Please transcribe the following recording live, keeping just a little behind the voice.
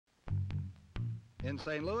In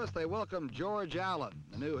St. Louis, they welcomed George Allen,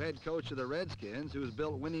 the new head coach of the Redskins, who's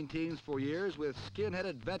built winning teams for years with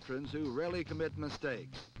skin-headed veterans who rarely commit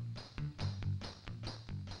mistakes.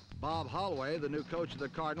 Bob Holloway, the new coach of the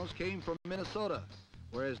Cardinals, came from Minnesota,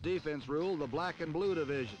 where his defense ruled the black and blue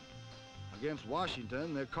division. Against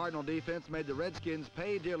Washington, the Cardinal defense made the Redskins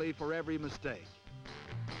pay dearly for every mistake.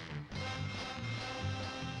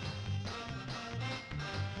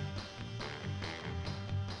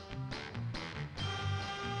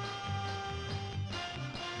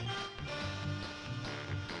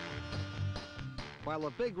 While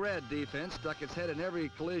the Big Red defense stuck its head in every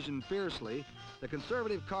collision fiercely, the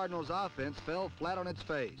conservative Cardinals offense fell flat on its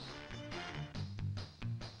face.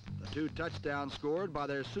 The 2 touchdowns scored by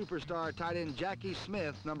their superstar tight end Jackie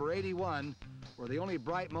Smith, number 81, were the only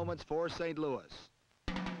bright moments for St. Louis.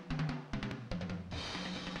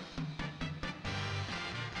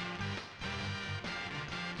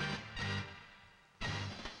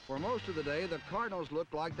 For most of the day, the Cardinals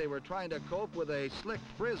looked like they were trying to cope with a slick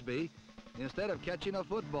frisbee instead of catching a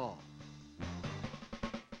football.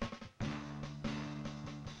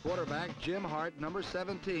 Quarterback Jim Hart, number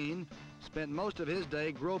 17, spent most of his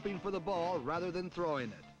day groping for the ball rather than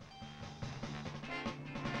throwing it.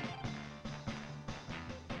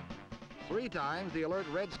 3 times the alert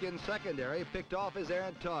Redskins secondary picked off his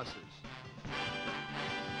errant tosses.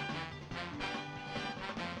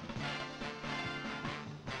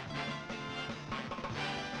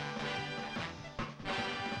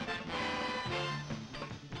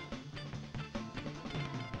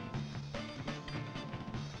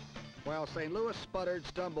 While St. Louis sputtered,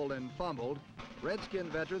 stumbled, and fumbled,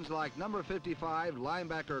 Redskin veterans like number 55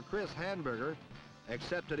 linebacker Chris Hamburger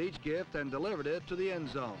accepted each gift and delivered it to the end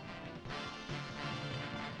zone.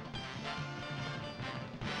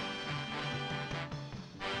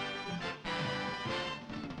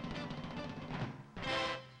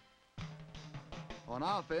 On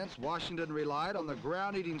offense, Washington relied on the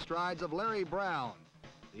ground-eating strides of Larry Brown,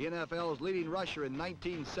 the NFL's leading rusher in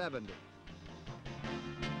 1970.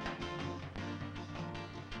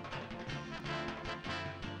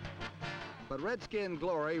 But Redskin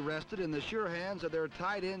glory rested in the sure hands of their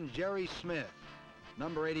tight end Jerry Smith,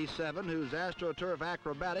 number 87, whose AstroTurf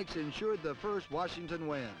acrobatics ensured the first Washington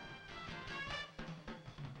win.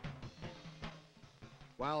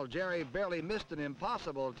 While Jerry barely missed an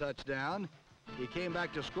impossible touchdown, he came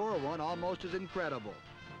back to score one almost as incredible.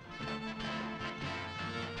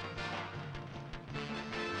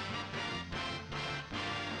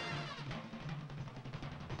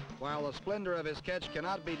 While the splendor of his catch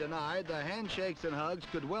cannot be denied, the handshakes and hugs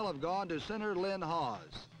could well have gone to center Lynn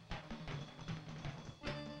Hawes.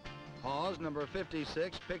 Hawes, number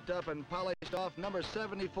 56, picked up and polished off number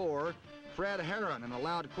 74, Fred Herron, and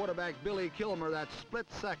allowed quarterback Billy Kilmer that split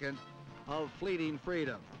second of fleeting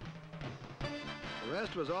freedom. The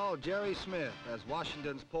rest was all Jerry Smith as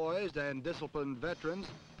Washington's poised and disciplined veterans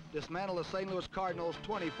dismantled the St. Louis Cardinals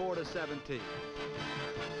 24-17.